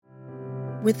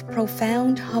With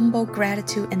profound, humble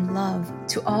gratitude and love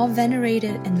to all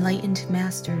venerated enlightened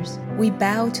masters, we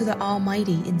bow to the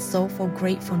Almighty in soulful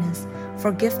gratefulness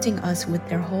for gifting us with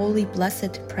their holy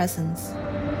blessed presence.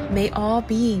 May all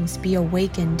beings be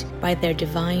awakened by their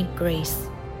divine grace.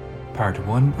 Part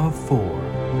 1 of 4.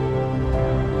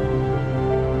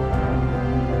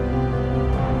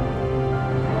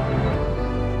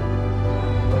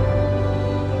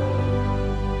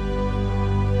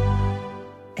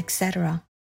 Etc.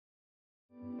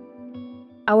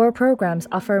 Our programs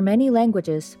offer many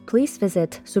languages. Please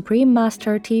visit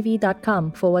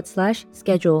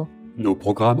suprememastertv.com/schedule. Nos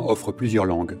programmes offrent plusieurs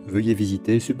langues. Veuillez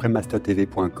visiter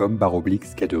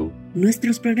suprememastertv.com/schedule.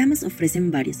 Nuestros programas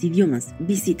ofrecen varios idiomas.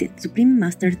 Visite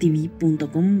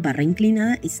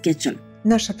suprememastertv.com/schedule.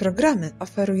 Nasze programy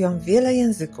oferują wiele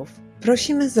języków.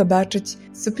 Prosimy zobaczyć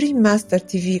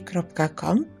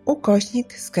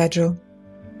suprememastertv.com/schedule.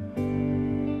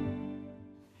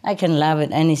 I can laugh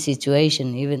at any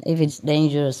situation, even if it's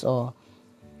dangerous or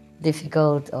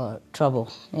difficult or trouble,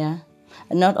 yeah?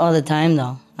 Not all the time,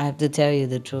 though. I have to tell you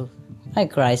the truth. I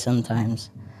cry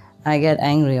sometimes. I get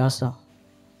angry also.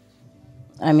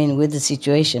 I mean, with the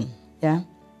situation, yeah?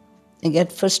 I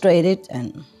get frustrated,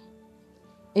 and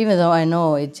even though I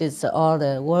know it's just all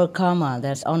the world karma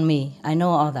that's on me, I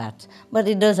know all that, but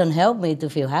it doesn't help me to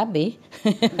feel happy,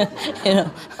 you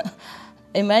know?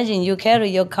 Imagine you carry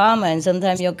your karma and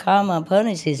sometimes your karma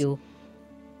punishes you.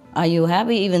 Are you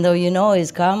happy even though you know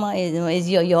it's karma, it's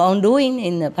your own doing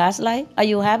in the past life? Are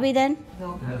you happy then?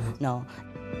 No.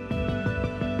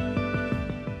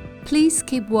 Please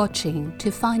keep watching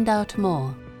to find out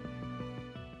more.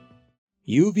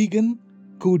 You vegan?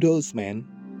 Kudos, man.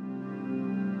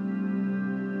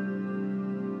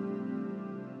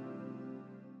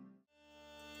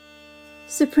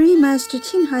 Supreme Master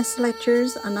Ching Hai's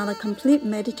lectures are not a complete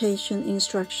meditation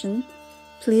instruction.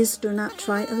 Please do not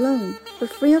try alone. For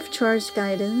free of charge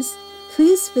guidance,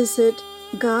 please visit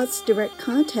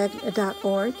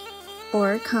godsdirectcontact.org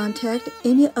or contact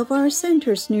any of our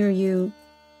centers near you.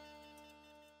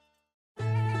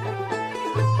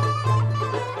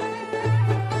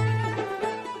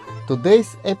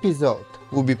 Today's episode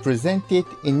will be presented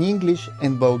in English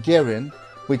and Bulgarian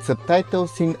with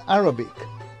subtitles in Arabic,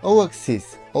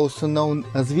 Oaxis, also known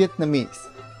as Vietnamese,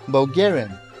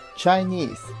 Bulgarian,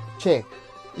 Chinese, Czech,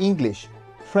 English,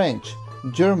 French,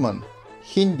 German,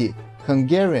 Hindi,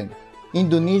 Hungarian,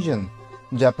 Indonesian,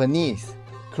 Japanese,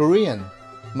 Korean,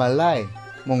 Malay,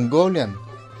 Mongolian,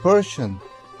 Persian,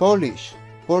 Polish,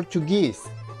 Portuguese,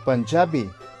 Punjabi,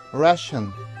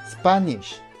 Russian,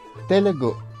 Spanish,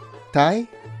 Telugu, Thai,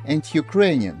 and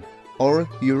Ukrainian or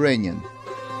Uranian.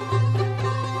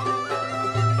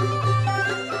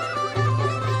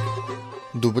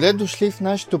 Добре дошли в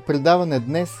нашето предаване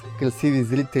днес, красиви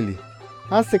зрители!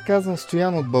 Аз се казвам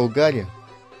Стоян от България.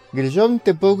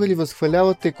 Грижовните българи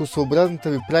възхваляват екосъобразната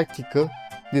ви практика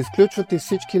да изключвате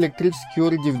всички електрически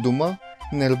уреди в дома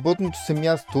и на работното си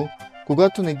място,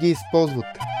 когато не ги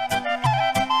използвате.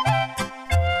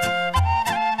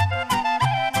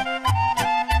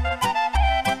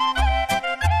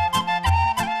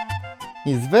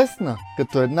 Известна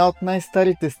като една от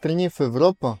най-старите страни в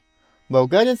Европа,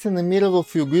 България се намира в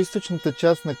югоизточната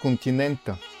част на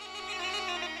континента.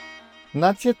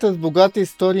 Нацията с богата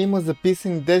история има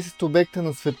записани 10 обекта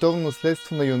на световно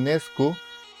наследство на ЮНЕСКО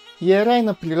и е рай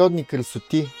на природни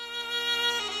красоти.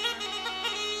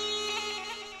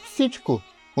 Всичко,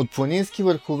 от планински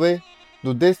върхове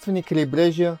до девствени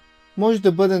крайбрежия, може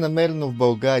да бъде намерено в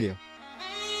България.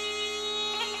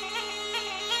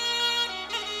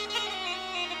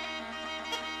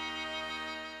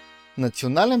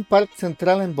 Национален парк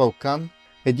Централен Балкан,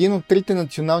 един от трите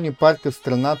национални парка в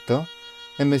страната,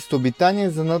 е местообитание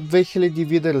за над 2000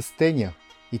 вида растения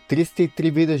и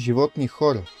 303 вида животни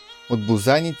хора, от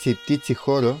бозайници и птици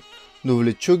хора до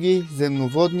влечуги,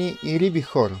 земноводни и риби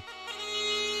хора.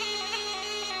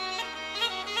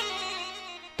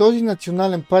 Този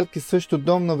национален парк е също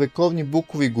дом на вековни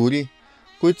букови гори,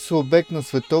 които са обект на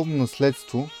световно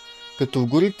наследство, като в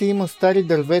горите има стари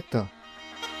дървета.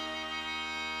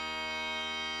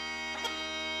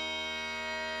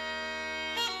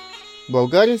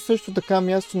 България е също така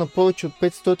място на повече от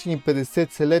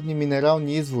 550 целебни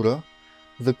минерални извора,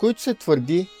 за които се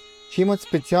твърди, че имат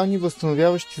специални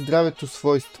възстановяващи здравето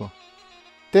свойства.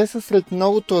 Те са сред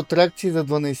многото атракции за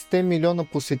 12 милиона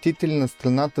посетители на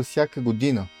страната всяка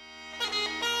година.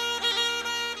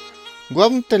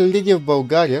 Главната религия в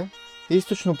България е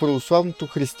източно-православното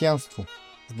християнство,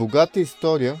 с богата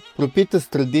история, пропита с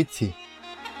традиции.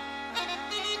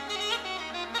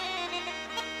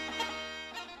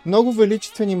 Много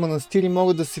величествени манастири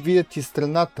могат да се видят из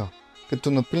страната,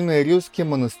 като например Рилския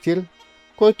манастир,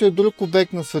 който е друг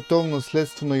обект на световно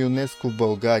наследство на ЮНЕСКО в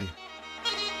България.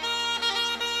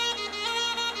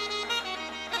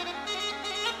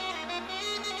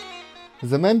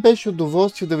 За мен беше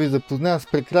удоволствие да ви запозная с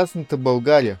прекрасната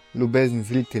България, любезни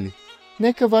зрители.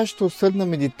 Нека вашата усърдна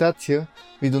медитация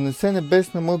ви донесе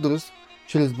небесна мъдрост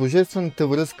чрез божествената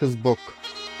връзка с Бог.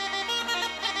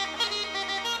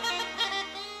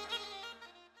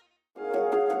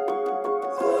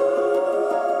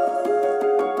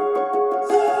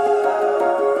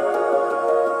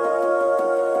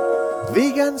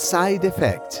 Vegan side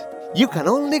effect. You can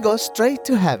only go straight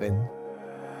to heaven.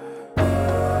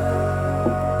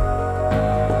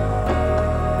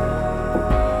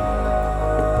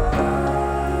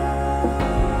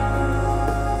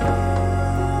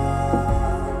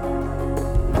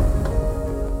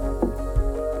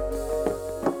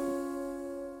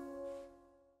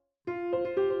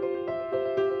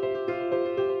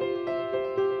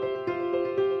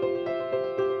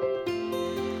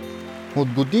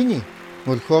 От години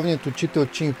върховният учител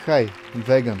Чин Хай,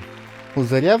 веган,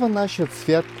 озарява нашият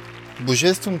свят в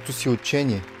божественото си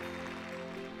учение.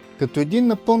 Като един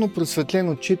напълно просветлен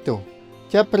учител,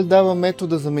 тя предава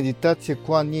метода за медитация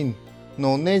Куан Ин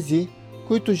на онези,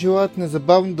 които желаят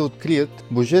незабавно да открият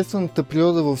божествената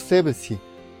природа в себе си,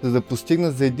 за да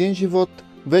постигнат за един живот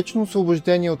вечно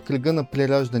освобождение от кръга на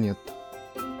преражданията.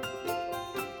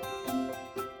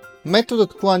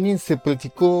 Методът Куан Ин се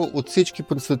практикува от всички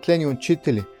просветлени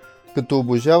учители, като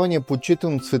обожавания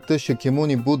почитан от света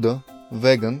Шакемуни Буда,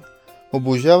 веган,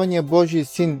 обожавания Божий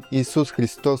син Исус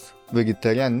Христос,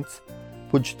 вегетарианец,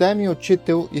 почитаемия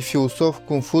учител и философ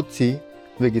Конфуций,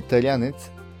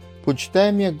 вегетарианец,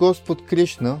 почитаемия Господ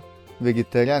Кришна,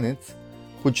 вегетарианец,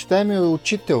 почитаемия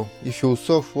учител и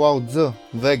философ Лао Цзъ,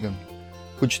 веган,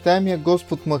 почитаемия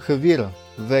Господ Махавира,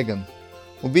 веган,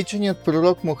 обичаният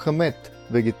пророк Мохамед,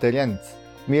 вегетарианец,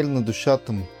 мир на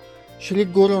душата му, Шри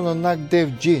Гуру Нанак Дев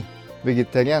Джи,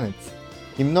 вегетарианец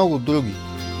и много други.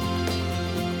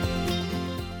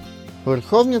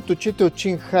 Върховният учител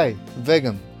Чин Хай,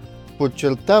 веган,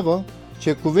 подчертава, че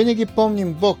ако винаги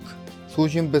помним Бог,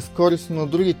 служим безкористно на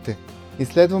другите и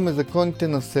следваме законите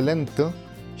на Вселената,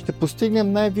 ще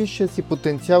постигнем най-висшия си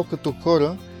потенциал като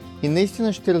хора и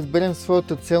наистина ще разберем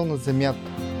своята цел на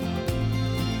Земята.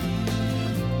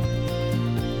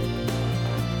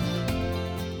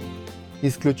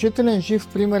 Изключителен жив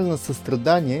пример на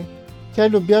състрадание, тя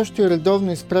любящо и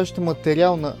редовно изпраща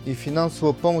материална и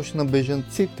финансова помощ на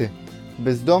бежанците,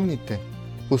 бездомните,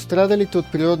 пострадалите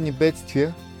от природни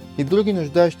бедствия и други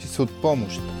нуждаещи се от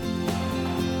помощ.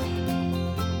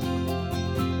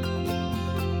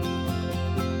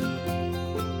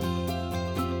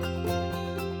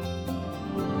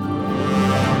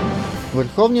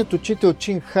 Върховният учител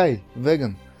Чин Хай,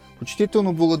 веган,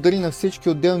 почтително благодари на всички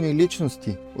отделни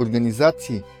личности,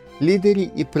 организации,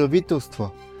 лидери и правителства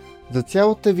за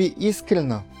цялата ви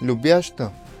искрена, любяща,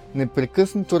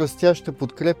 непрекъснато растяща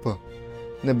подкрепа.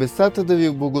 Небесата да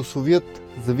ви благословят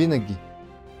завинаги.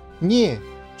 Ние,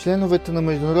 членовете на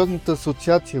Международната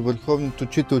асоциация Върховният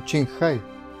учител Чин Хай,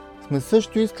 сме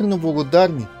също искрено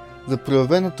благодарни за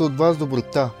проявената от вас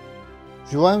доброта.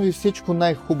 Желаем ви всичко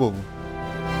най-хубаво.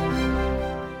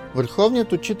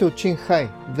 Върховният учител Чин Хай,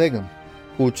 веган,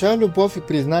 получава любов и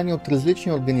признание от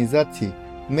различни организации,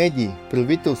 медии,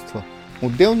 правителства,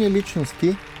 отделни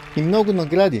личности и много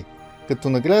награди, като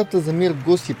наградата за мир в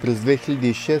Гуси през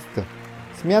 2006,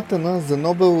 смятана за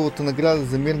Нобеловата награда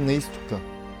за мир на изтока,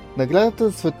 наградата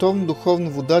за световно духовно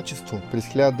водачество през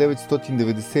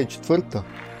 1994,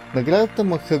 наградата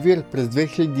Махавир през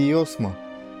 2008,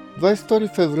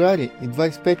 22 февруари и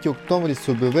 25 октомври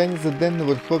са обявени за Ден на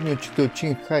Върховния учител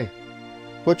Чин Хай,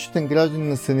 почетен гражданин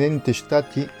на Съединените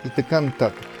щати и така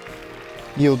нататък.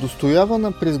 И е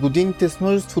удостоявана през годините с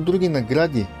множество други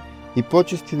награди и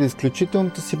почести за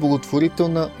изключителната си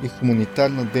благотворителна и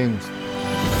хуманитарна дейност.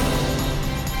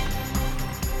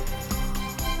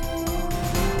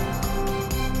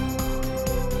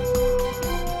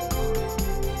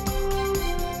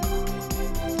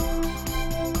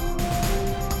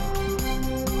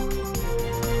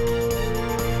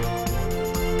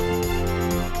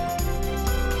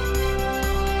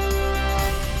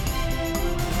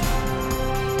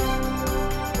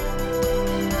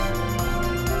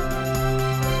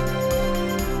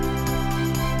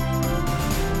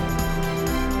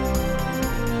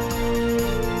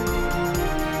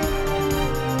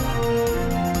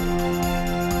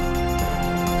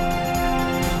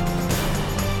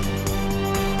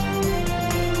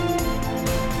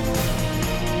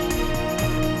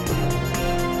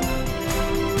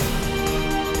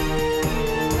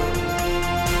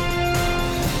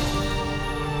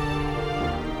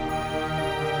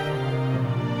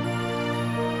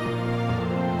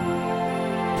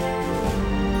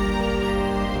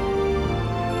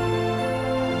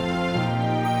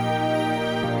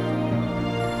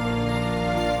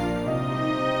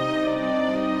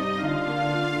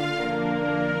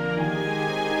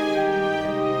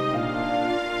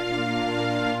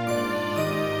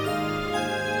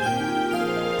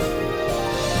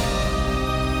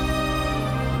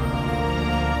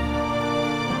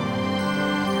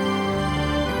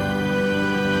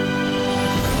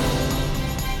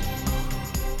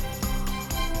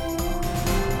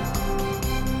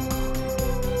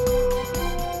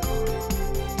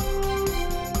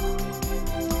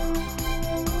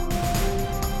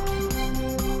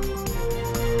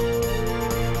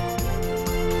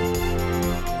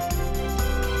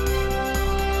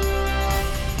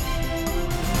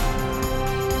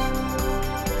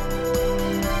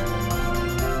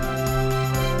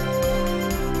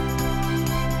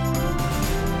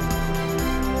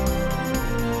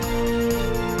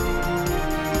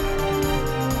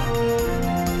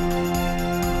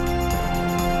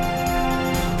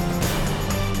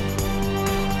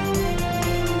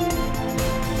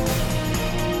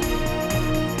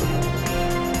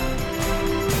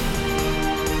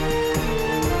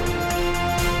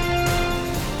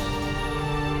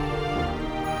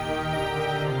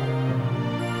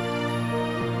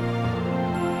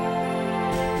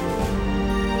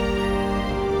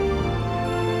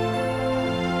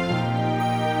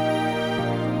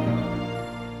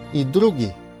 и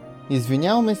други.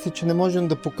 Извиняваме се, че не можем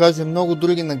да покажем много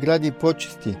други награди и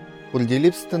почести, поради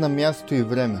липсата на място и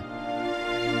време.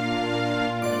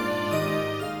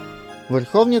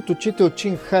 Върховният учител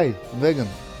Чин Хай, веган,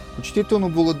 почтително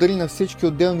благодари на всички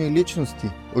отделни личности,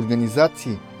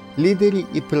 организации, лидери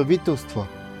и правителства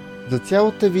за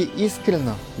цялата ви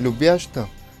искрена, любяща,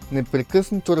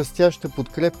 непрекъснато растяща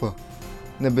подкрепа.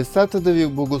 Небесата да ви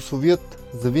благословят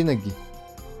завинаги.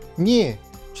 Ние,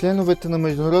 членовете на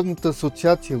Международната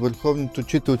асоциация Върховният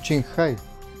учител Чин Хай,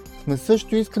 сме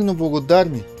също искрено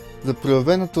благодарни за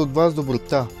проявената от вас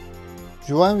доброта.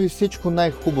 Желаем ви всичко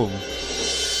най-хубаво.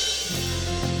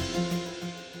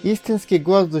 Истински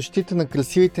глас в защита на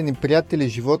красивите ни приятели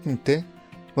животните,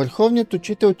 Върховният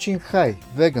учител Чин Хай,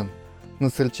 веган,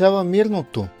 насърчава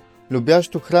мирното,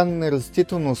 любящо хранене на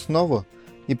растителна основа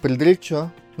и предрича,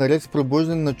 наред с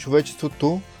пробуждане на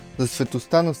човечеството за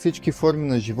светостта на всички форми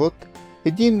на живот,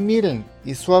 един мирен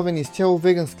и славен изцяло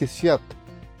вегански свят,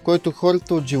 в който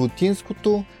хората от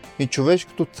животинското и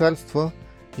човешкото царства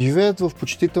живеят в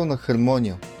почтителна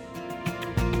хармония.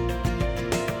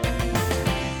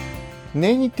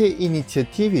 Нейните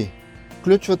инициативи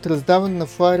включват раздаване на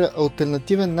флаера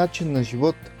алтернативен начин на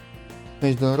живот,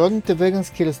 международните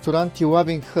вегански ресторанти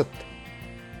Loving Hut,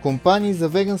 компании за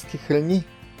вегански храни,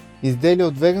 изделия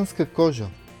от веганска кожа,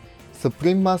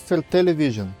 Supreme Master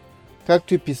Television,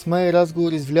 както и писма и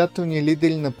разговори с влиятелни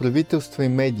лидери на правителства и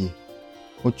медии,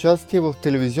 участие в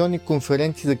телевизионни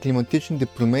конференции за климатичните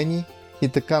промени и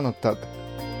така нататък.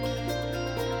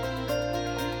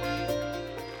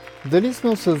 Дали сме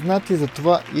осъзнати за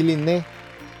това или не,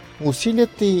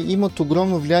 усилията й имат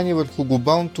огромно влияние върху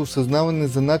глобалното осъзнаване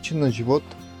за начин на живот,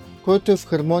 който е в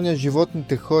хармония с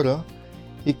животните хора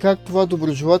и как това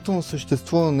доброжелателно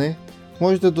съществуване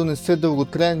може да донесе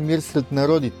дълготраен мир сред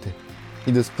народите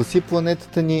и да спаси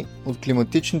планетата ни от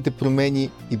климатичните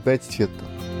промени и бедствията.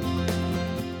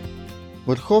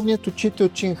 Върховният учител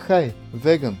Чин Хай,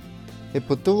 веган, е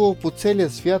пътувал по целия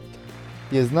свят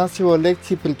и е изнасяла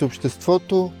лекции пред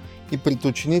обществото и пред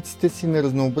учениците си на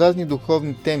разнообразни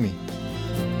духовни теми.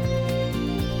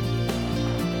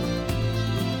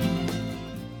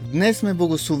 Днес сме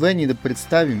благословени да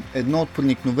представим едно от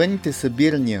проникновените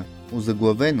събирания,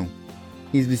 озаглавено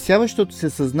 "Извисяващото се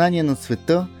съзнание на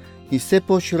света и все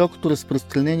по-широкото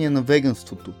разпространение на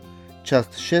веганството",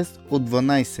 част 6 от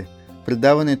 12,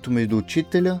 предаването между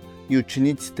учителя и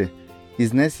учениците,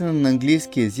 изнесена на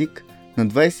английски език на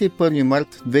 21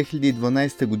 март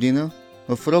 2012 година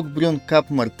в Рокбрюн, Кап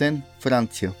Мартен,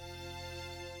 Франция.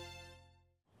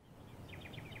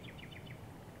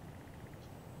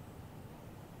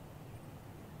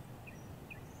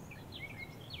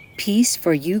 Peace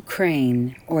for Ukraine,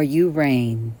 or you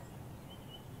reign.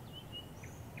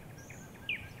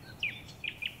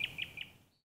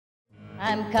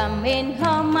 I'm coming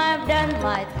home, I've done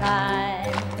my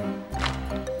time.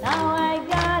 Now I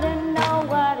gotta know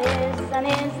what is and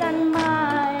isn't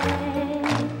mine.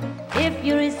 If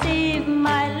you receive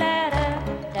my letter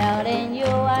telling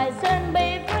you I soon be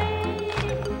free,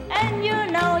 and you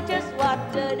know just what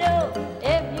to do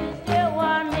if you still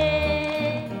want me,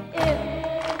 if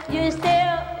you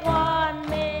still want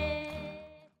me.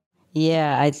 Yeah,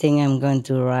 I think I'm going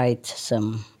to write some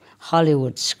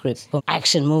Hollywood script for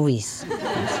action movies.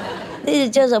 This is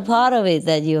just a part of it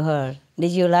that you heard.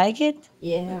 Did you like it?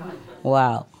 Yeah.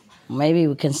 Wow. Maybe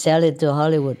we can sell it to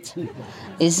Hollywood.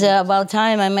 It's about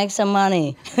time I make some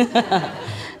money.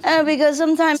 Because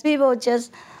sometimes people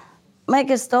just make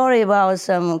a story about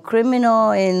some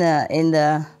criminal in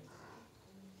the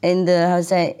how to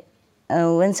say,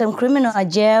 when some criminal are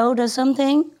jailed or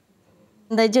something,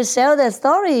 they just sell that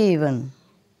story even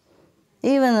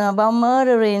about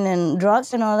murdering and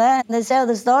drugs and all that. They sell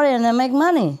the story and they make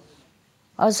money.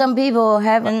 Or some people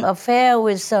have an affair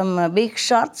with some big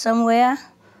shot somewhere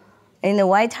in the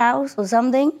White House or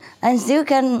something, and still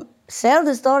can sell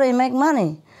the story and make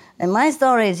money. And my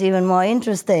story is even more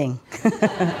interesting.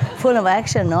 Full of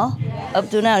action, no? Up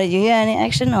to now, did you hear any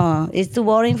action, or it's too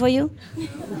boring for you?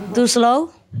 Too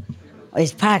slow?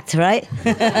 It's packed, right?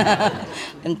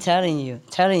 I'm telling you,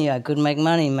 I could make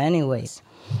money in many ways.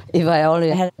 If I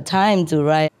only had time to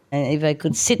write, and if I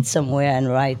could sit somewhere and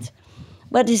write.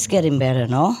 But it's getting better,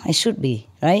 no? It should be,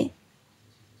 right?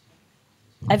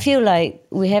 I feel like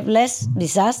we have less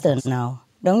disaster now,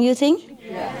 don't you think?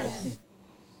 Yes.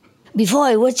 Before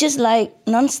it was just like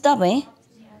non-stop, eh?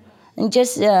 And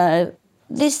just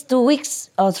these 2 weeks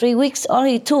or 3 weeks,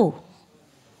 only 2.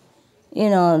 You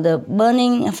know, the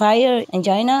burning fire in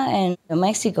China and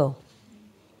Mexico.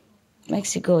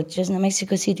 Mexico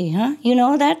City, huh? You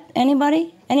know that?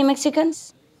 Anybody? Any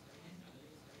Mexicans?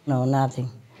 No, nothing.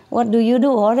 What do you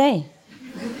do all day?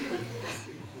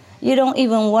 You don't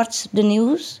even watch the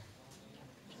news?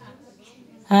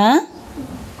 Huh?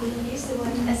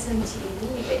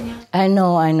 I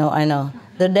know.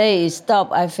 The day it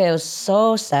stopped, I felt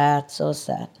so sad.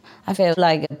 I felt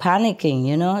like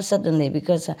panicking, suddenly,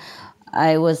 because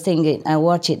I was thinking, I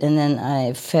watched it and then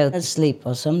I fell asleep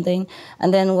or something.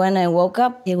 And then when I woke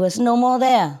up, it was no more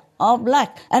there, all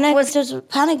black. And I was just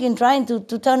panicking, trying to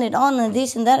turn it on and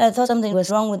this and that. I thought something was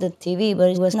wrong with the TV, but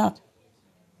it was not.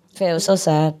 I felt so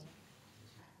sad.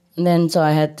 And then so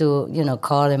I had to,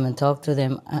 call them and talk to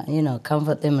them,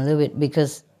 comfort them a little bit,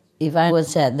 because if I was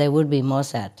sad, they would be more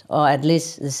sad, or at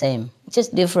least the same.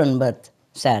 Just different, but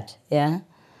sad, yeah?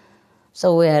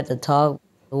 So we had to talk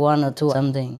 1 or 2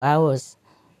 something hours,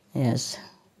 yes.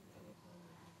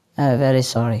 I'm very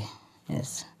sorry,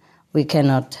 yes. We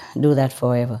cannot do that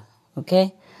forever,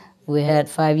 okay? We had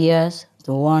 5 years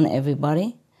to warn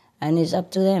everybody, and it's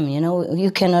up to them,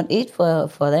 You cannot eat for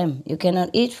them. You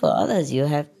cannot eat for others. You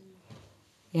have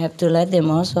to let them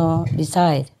also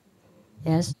decide,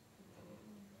 yes?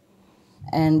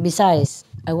 And besides,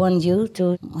 I want you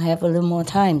to have a little more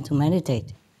time to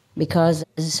meditate, because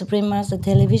the Supreme Master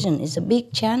Television is a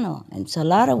big channel. It's a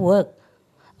lot of work,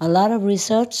 a lot of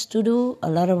research to do, a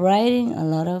lot of writing, a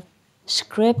lot of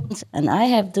scripts, and I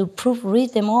have to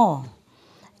proofread them all.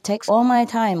 It takes all my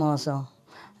time also.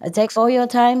 It takes all your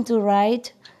time to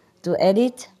write, to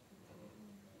edit,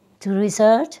 to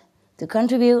research, to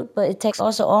contribute, but it takes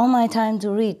also all my time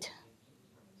to read.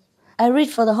 I read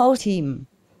for the whole team,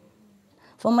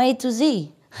 from A to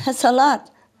Z. That's a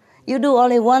lot. You do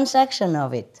only one section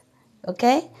of it,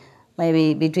 okay?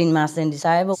 Maybe between master and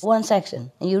disciple, one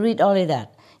section, and you read only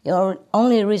that. You're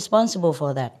only responsible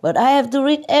for that. But I have to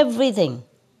read everything.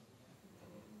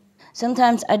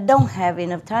 Sometimes I don't have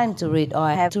enough time to read, or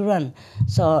I have to run.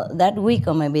 So that week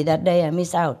or maybe that day I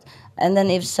miss out. And then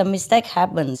if some mistake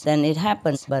happens, then it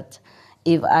happens. But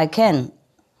if I can,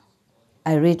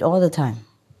 I read all the time.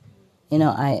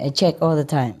 I check all the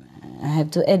time. I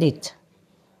have to edit.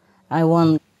 I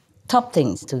want top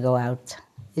things to go out.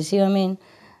 You see what I mean?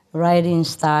 Writing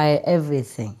style,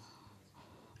 everything.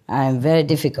 I'm very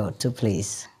difficult to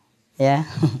please. Yeah?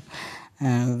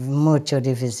 Mucho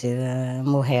difícil,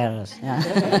 mujeres. Yeah?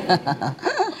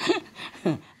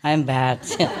 I'm bad.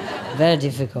 Very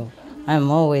difficult.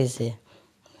 I'm always here.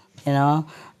 Now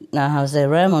I was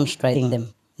remonstrating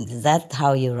them. That's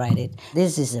how you write it.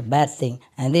 This is a bad thing,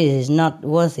 and this is not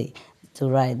worthy to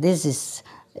write. This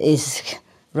is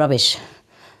rubbish.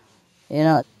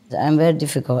 I'm very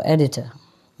difficult editor.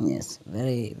 Yes,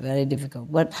 very, very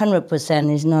difficult. But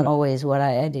 100% is not always what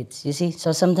I edit, you see?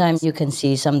 So sometimes you can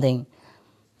see something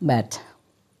bad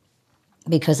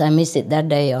because I missed it that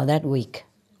day or that week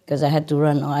because I had to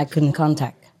run or I couldn't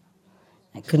contact.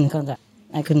 I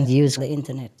couldn't use the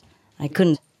internet. I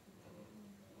couldn't.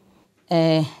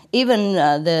 Even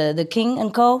the King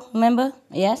and Co., remember?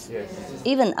 Yes?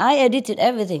 Even I edited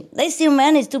everything. They still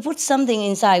managed to put something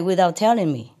inside without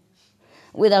telling me,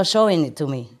 without showing it to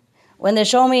me. When they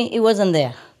show me, it wasn't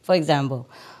there, for example.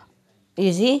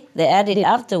 You see? They added it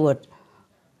afterward.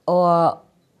 Or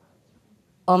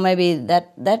maybe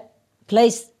that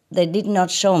place they did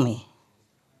not show me.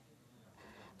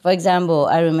 For example,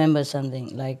 I remember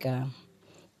something like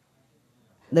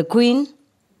the Queen.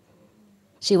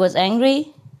 She was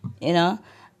angry,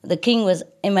 The King was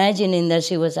imagining that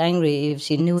she was angry if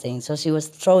she knew things, so she was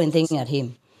throwing things at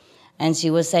him. And she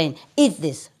was saying, eat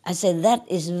this. I said, that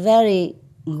is very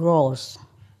gross,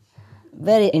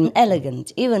 very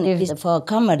inelegant. Even if it's for a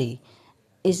comedy,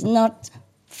 it's not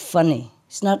funny.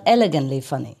 It's not elegantly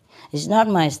funny. It's not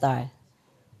my style.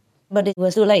 But it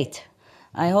was too late.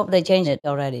 I hope they changed it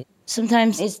already.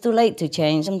 Sometimes it's too late to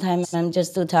change. Sometimes I'm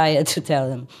just too tired to tell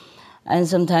them. And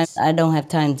sometimes I don't have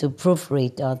time to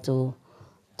proofread or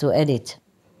to edit.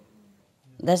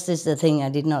 That's just the thing I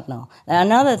did not know.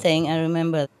 Another thing I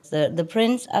remember, the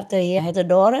prince, after he had a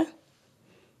daughter,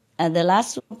 at the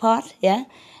last part,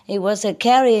 he was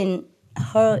carrying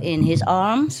her in his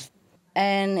arms,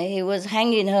 and he was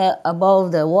hanging her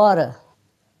above the water,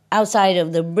 outside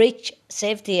of the bridge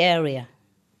safety area.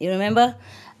 You remember?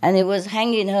 And he was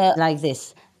hanging her like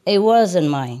this. It wasn't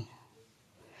mine.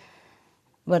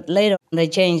 But later they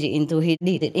changed it into he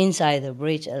did it inside the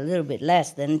bridge a little bit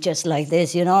less than just like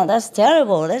this, That's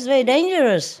terrible. That's very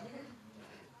dangerous.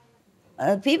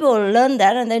 People learn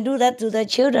that and they do that to their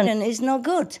children and it's no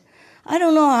good. I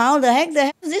don't know how the heck they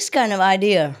have this kind of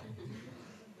idea.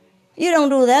 You don't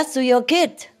do that to your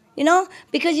kid,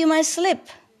 because you might slip.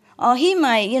 Or he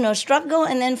might, struggle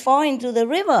and then fall into the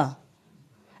river.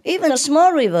 Even a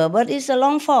small river, but it's a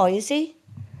long fall, you see?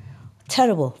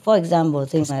 terrible. For example,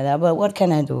 things like that. But what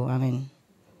can I do? I mean,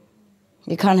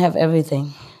 you can't have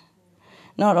everything.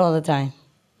 Not all the time.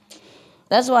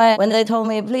 That's why when they told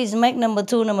me, please make number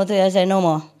 2, number 3, I say no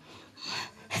more.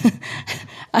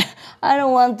 I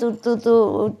don't want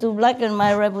to blacken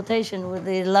my reputation with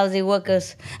the lousy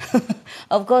workers.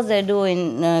 Of course they're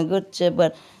doing good,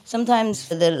 but sometimes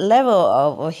the level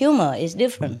of humor is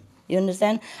different. You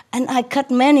understand? And I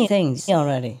cut many things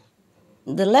already.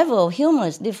 The level of humor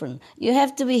is different. You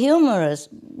have to be humorous,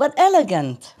 but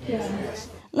elegant. Yes.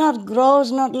 Not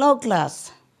gross, not low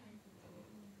class.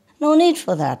 No need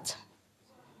for that.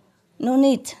 No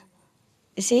need.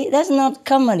 You see, that's not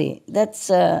comedy. That's,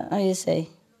 how you say,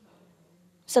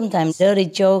 sometimes dirty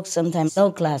jokes, sometimes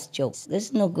low-class jokes.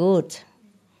 That's no good.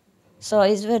 So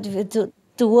it's very difficult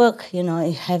to work, you know.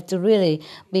 You have to really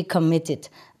be committed.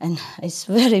 And it's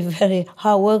very, very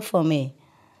hard work for me.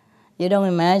 You don't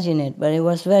imagine it, but it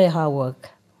was very hard work.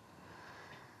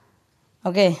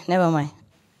 Okay, never mind.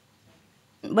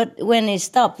 But when it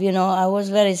stopped, you know, I was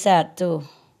very sad too.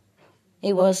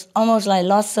 It was almost like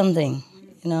lost something,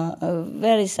 you know,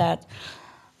 very sad.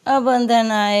 But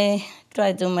then I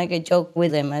tried to make a joke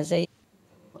with him.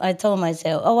 I told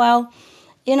myself, oh, well,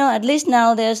 you know, at least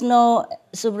now there's no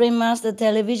Supreme Master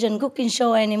television cooking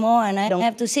show anymore, and I don't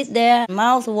have to sit there,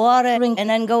 mouth watering, and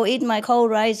then go eat my cold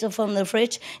rice from the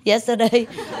fridge yesterday,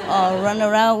 or run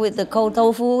around with the cold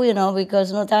tofu, you know,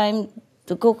 because no time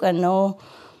to cook and no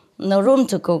room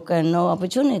to cook and no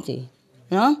opportunity.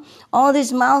 You know? All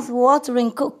this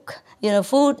mouth-watering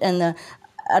food and the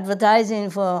advertising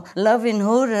for loving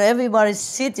hood and everybody's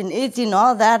sitting, eating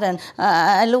all that. And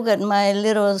I look at my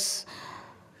little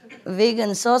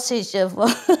vegan sausage,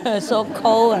 so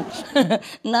cold and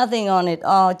nothing on it.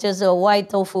 Oh, just a white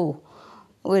tofu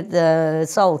with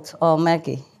salt or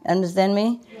Maggi. Understand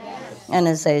me? Yes. And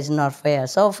I say it's not fair.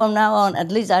 So from now on,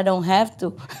 at least I don't have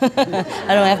to.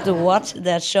 I don't have to watch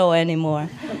that show anymore.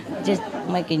 Just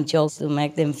making jokes to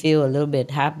make them feel a little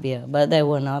bit happier, but they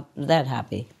were not that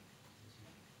happy.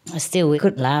 Still, we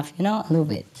could laugh, you know, a little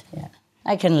bit. Yeah,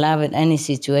 I can laugh at any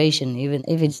situation, even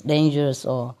if it's dangerous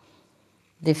or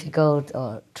difficult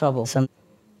or troublesome.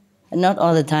 Not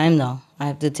all the time, though. I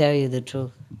have to tell you the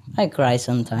truth. I cry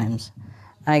sometimes.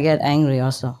 I get angry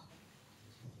also.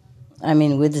 I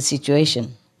mean, with the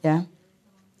situation, yeah.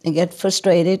 I get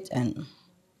frustrated, and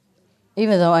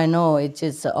even though I know it's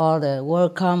just all the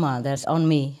world karma that's on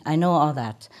me, I know all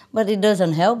that. But it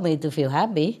doesn't help me to feel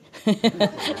happy.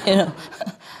 You know,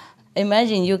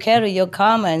 imagine you carry your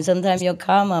karma and sometimes your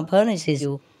karma punishes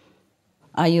you.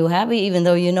 Are you happy even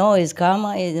though you know it's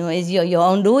karma, it's your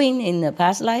own doing in the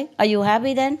past life? Are you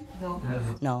happy then? No.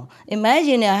 No.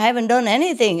 Imagine I haven't done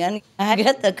anything and I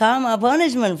get the karma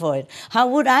punishment for it. How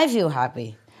would I feel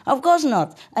happy? Of course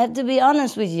not. I have to be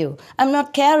honest with you. I'm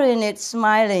not carrying it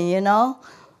smiling, you know.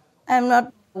 I'm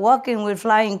not walking with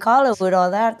flying colors with all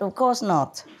that. Of course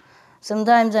not.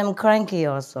 Sometimes I'm cranky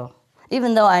also.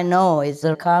 Even though I know it's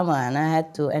the karma and I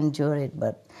had to endure it,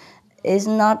 but it's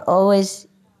not always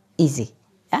easy.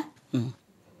 Yeah? Mm.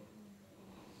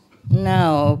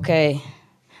 No, okay.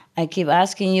 I keep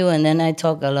asking you and then I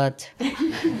talk a lot.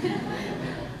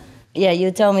 Yeah,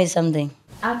 you tell me something.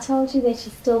 I told you that you're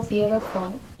still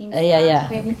beautiful. Yeah.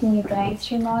 Everything you're going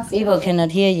through, Master. People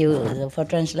cannot hear you. For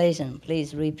translation,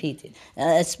 please repeat it.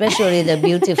 Especially the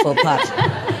beautiful part.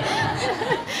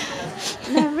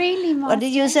 No, really, Master. What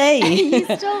did you say?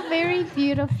 You're still very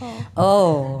beautiful.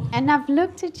 Oh. And I've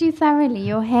looked at you thoroughly.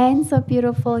 Your hands are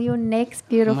beautiful. Your neck's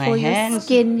beautiful. My your hands?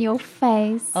 Skin, your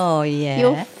face. Oh, yeah.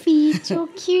 Your feet, your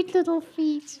cute little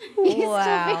feet. You're Wow.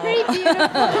 still very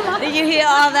beautiful. Did you hear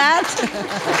all that?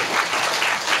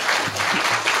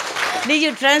 Did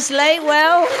you translate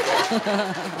well?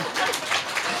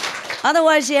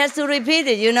 Otherwise, she has to repeat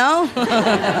it, you know?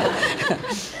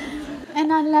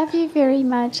 And I love you very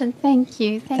much, and thank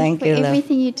you. Thank you for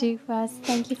everything you do for us.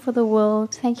 Thank you for the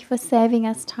world. Thank you for saving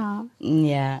us time.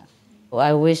 Yeah. Well,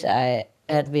 I wish I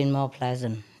had been more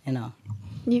pleasant, you know.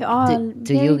 You are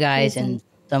to you guys pleasant. and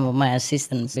some of my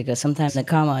assistants, because sometimes the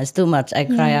karma is too much. I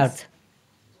cry out.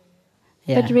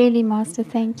 Yeah. But really, Master,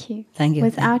 thank you. Thank you.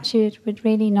 Without you, it would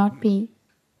really not be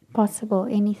possible,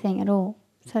 anything at all.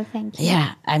 So thank you.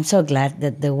 Yeah, I'm so glad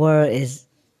that the world is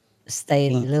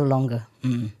staying a little longer.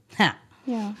 Mm. Ha.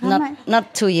 Yeah.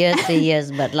 Not 2 years, 3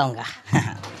 years, but longer.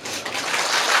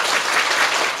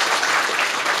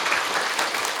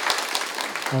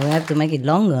 So we have to make it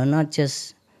longer, not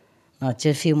just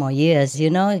a few more years, you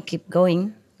know, keep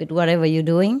going with whatever you're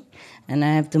doing. And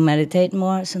I have to meditate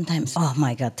more sometimes. Oh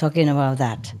my God, talking about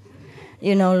that.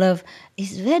 You know, love,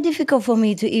 it's very difficult for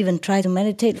me to even try to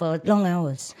meditate for long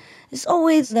hours. It's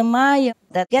always the Maya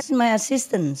that gets my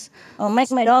assistance, or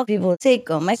makes my dog people sick,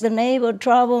 or makes the neighbor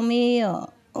trouble me, or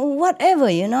whatever,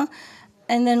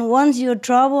 And then once you're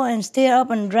troubled and stir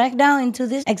up and dragged down into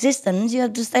this existence, you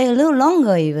have to stay a little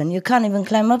longer even. You can't even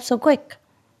climb up so quick.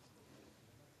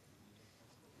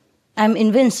 I'm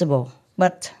invincible,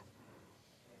 but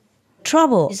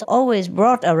trouble is always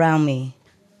brought around me.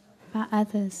 By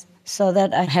others. So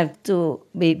that I have to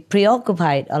be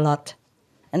preoccupied a lot.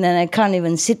 And then I can't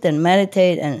even sit and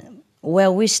meditate and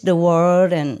well-wish the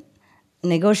world and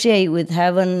negotiate with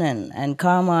heaven and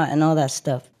karma and all that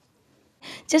stuff.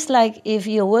 Just like if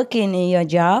you're working in your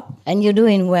job and you're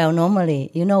doing well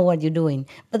normally, you know what you're doing.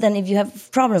 But then if you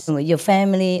have problems with your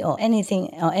family or anything,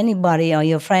 or anybody, or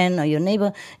your friend or your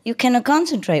neighbor, you cannot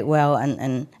concentrate well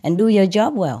and do your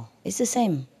job well. It's the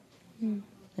same.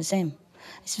 The same.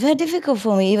 It's very difficult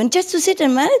for me even just to sit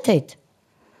and meditate.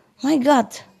 My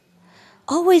God.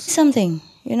 Always something,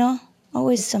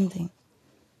 always something.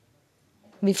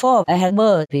 Before I had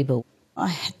birth people, I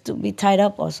had to be tied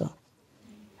up also.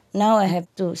 Now I have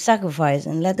to sacrifice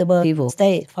and let the bird people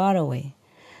stay far away.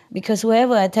 Because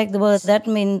wherever I take the bird, that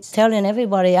means telling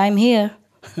everybody I'm here.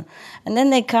 And then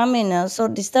they come in and so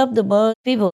disturb the bird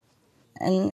people.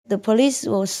 And the police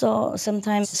were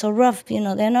sometimes so rough,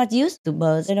 they're not used to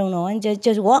birds, they don't know, and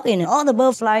just walk in, and all the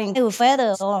birds flying with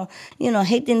feathers or,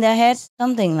 hitting their heads,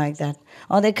 something like that.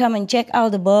 Or they come and check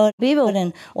out the bird people,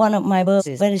 and one of my birds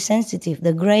is very sensitive,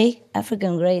 the gray,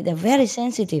 African gray, they're very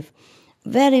sensitive,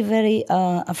 very, very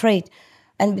afraid.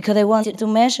 And because they wanted to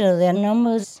measure their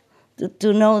numbers,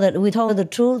 to know that we told the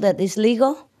truth, that it's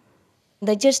legal,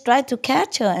 they just tried to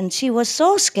catch her, and she was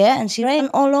so scared, and she ran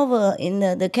all over in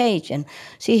the cage, and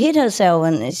she hit herself,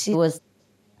 and she was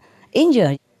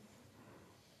injured.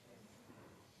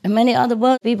 And many other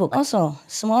bird people also,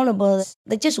 smaller birds,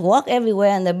 they just walk everywhere,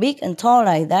 and they're big and tall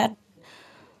like that.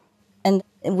 And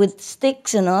with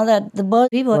sticks and all that, the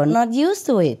bird people are not used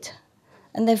to it.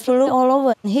 And they flew all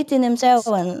over, and hitting themselves,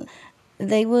 and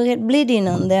they will get bleeding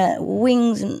on their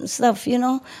wings and stuff,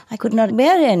 I could not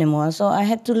bear it anymore, so I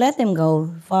had to let them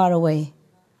go far away.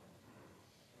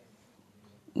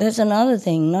 That's another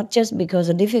thing, not just because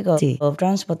of difficulty of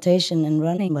transportation and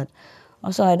running, but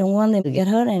also I don't want them to get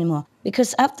hurt anymore.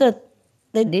 Because after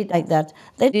they did like that,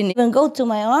 they didn't even go to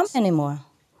my arms anymore.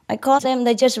 I called them,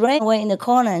 they just ran away in the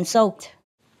corner and soaked.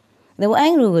 They were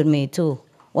angry with me too.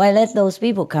 Why let those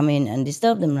people come in and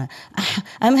disturb them?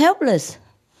 I'm helpless.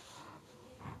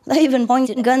 They even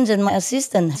pointed guns at my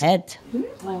assistant's head.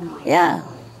 Yeah.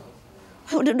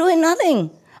 Doing nothing.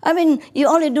 I mean, you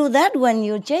only do that when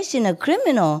you're chasing a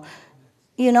criminal,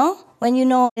 When in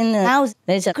the house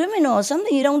there's a criminal or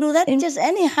something, you don't do that in just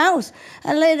any house.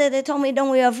 And later they told me,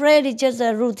 don't be afraid, it's just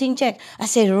a routine check. I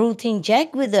said, routine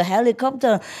check with the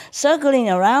helicopter circling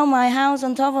around my house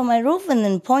on top of my roof and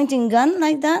then pointing gun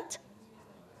like that?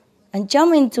 And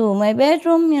jump into my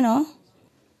bedroom,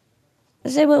 I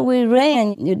said, well, we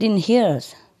ran and you didn't hear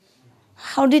us.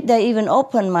 How did they even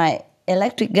open my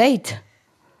electric gate?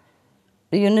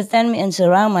 Do you understand me? And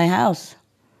surround my house.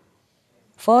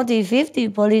 40, 50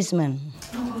 policemen.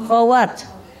 For what?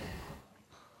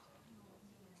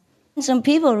 Some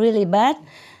people really bad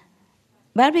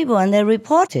people, and they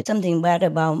reported something bad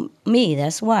about me,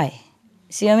 that's why.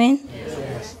 See what I mean?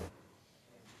 Yes.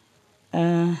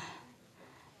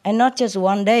 And not just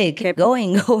one day, it kept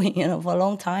going, for a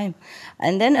long time.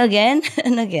 And then again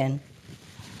and again.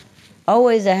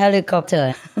 Always a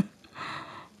helicopter.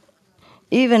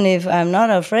 Even if I'm not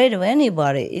afraid of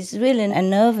anybody, it's really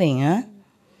unnerving,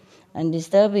 and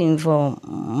disturbing for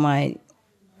my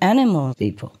animal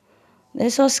people.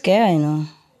 They're so scared,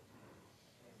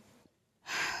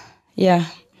 Yeah.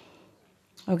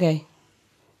 Okay.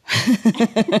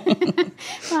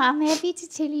 Well, I'm happy to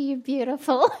tell you you're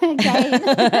beautiful again.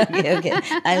 Okay.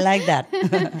 I like that.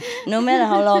 No matter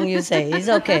how long you say, it's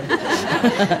okay.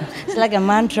 It's like a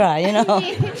mantra,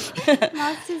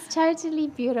 Master's totally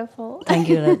beautiful. Thank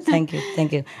you, thank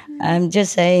you. I'm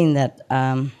just saying that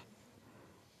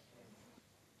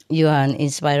you are an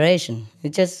inspiration. You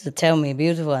just tell me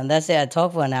beautiful, and that's it. I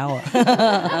talk for an hour.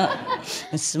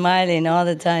 I'm smiling all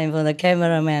the time for the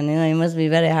cameraman. He must be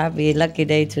very happy, lucky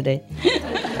day today.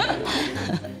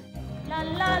 La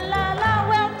la la la,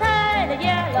 we'll tie the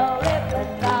yellow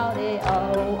ribbon round the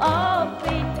old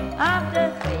tree.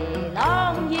 After 3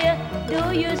 long years,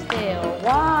 do you still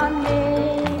want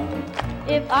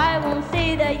me? If I won't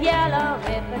see the yellow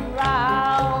ribbon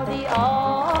round the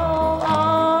old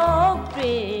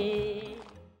tree.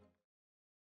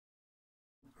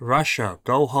 Russia,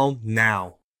 go home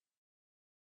now.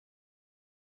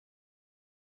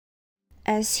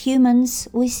 As humans,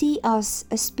 we see us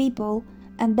as people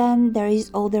and then there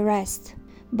is all the rest.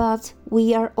 But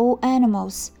we are all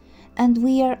animals, and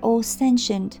we are all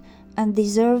sentient and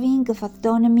deserving of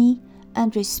autonomy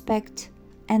and respect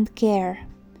and care.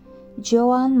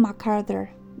 Joan MacArthur,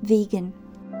 vegan.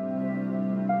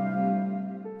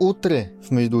 Утре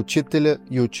в Между учителя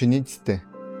и учениците.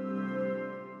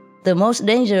 The most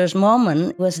dangerous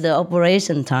moment was the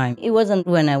operation time. It wasn't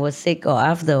when I was sick or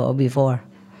after or before.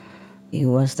 It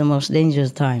was the most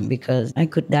dangerous time because I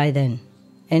could die then.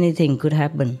 Anything could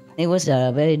happen. It was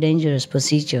a very dangerous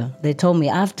procedure. They told me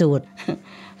afterward.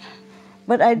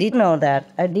 But I did know that.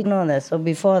 So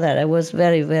before that, I was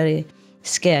very, very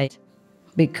scared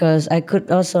because I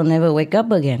could also never wake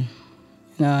up again.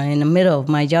 In the middle of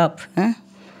my job,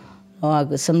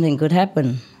 or something could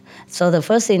happen. So the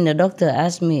first thing the doctor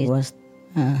asked me was,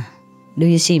 do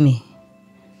you see me?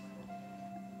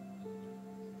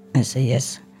 I said,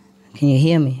 yes. Can you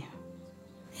hear me?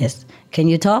 Yes. Can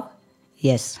you talk?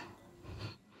 Yes.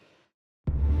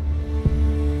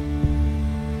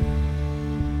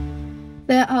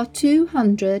 There are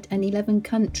 211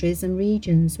 countries and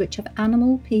regions which have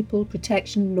animal people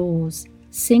protection laws.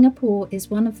 Singapore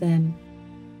is one of them.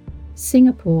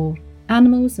 Singapore,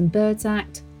 Animals and Birds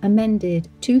Act, amended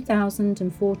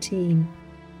 2014.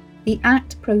 The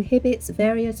Act prohibits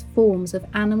various forms of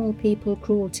animal people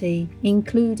cruelty,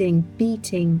 including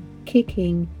beating,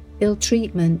 kicking, ill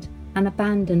treatment, and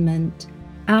abandonment.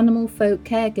 Animal folk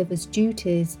caregivers'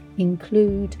 duties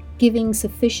include giving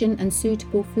sufficient and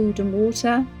suitable food and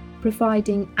water,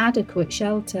 providing adequate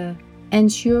shelter,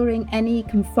 ensuring any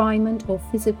confinement or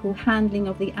physical handling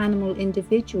of the animal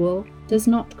individual does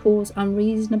not cause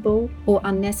unreasonable or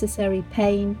unnecessary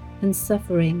pain and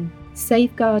suffering,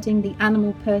 safeguarding the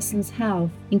animal person's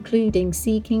health, including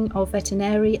seeking of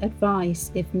veterinary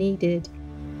advice if needed.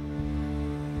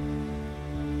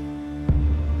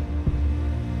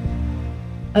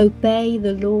 Obey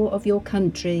the law of your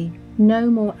country.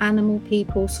 No more animal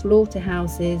people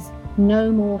slaughterhouses. No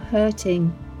more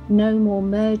hurting. No more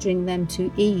murdering them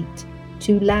to eat,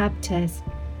 to lab test,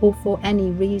 or for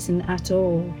any reason at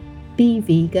all. Be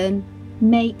vegan.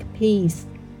 Make peace.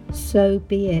 So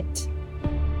be it.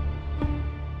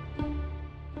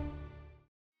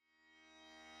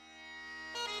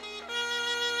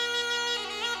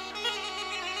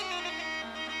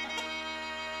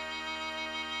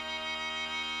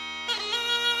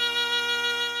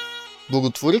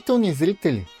 Благотворителни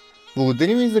зрители,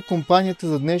 благодарим ви за компанията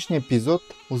за днешния епизод,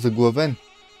 озаглавен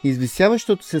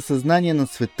Извисяващото се съзнание на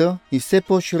света и все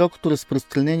по-широкото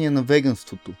разпространение на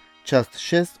веганството, част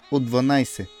 6 от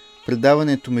 12,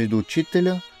 предаването между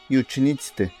учителя и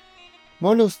учениците.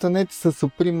 Моля, останете с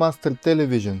Supreme Master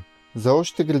Television за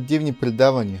още градивни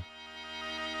предавания.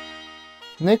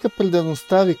 Нека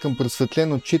предаността ви към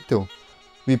просветлен учител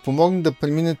ви помогне да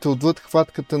преминете отвъд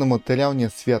хватката на материалния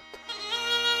свят.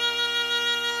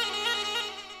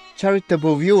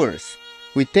 Charitable viewers,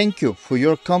 we thank you for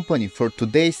your company for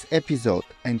today's episode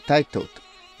entitled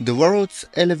The World's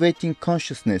Elevating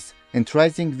Consciousness and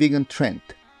Rising Vegan Trend,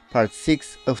 Part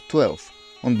 6 of 12,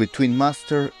 on Between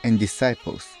Master and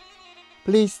Disciples.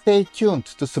 Please stay tuned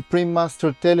to Supreme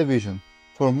Master Television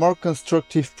for more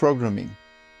constructive programming.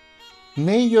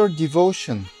 May your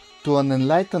devotion to an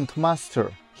enlightened Master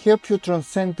help you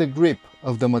transcend the grip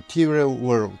of the material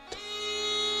world.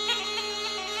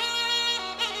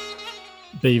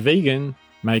 Be vegan,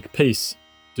 make peace,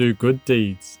 do good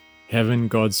deeds. Heaven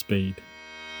Godspeed.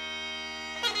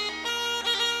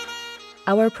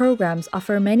 Our programs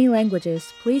offer many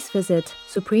languages. Please visit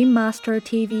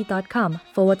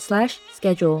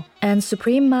suprememastertv.com/schedule and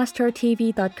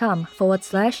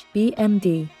suprememastertv.com/BMD.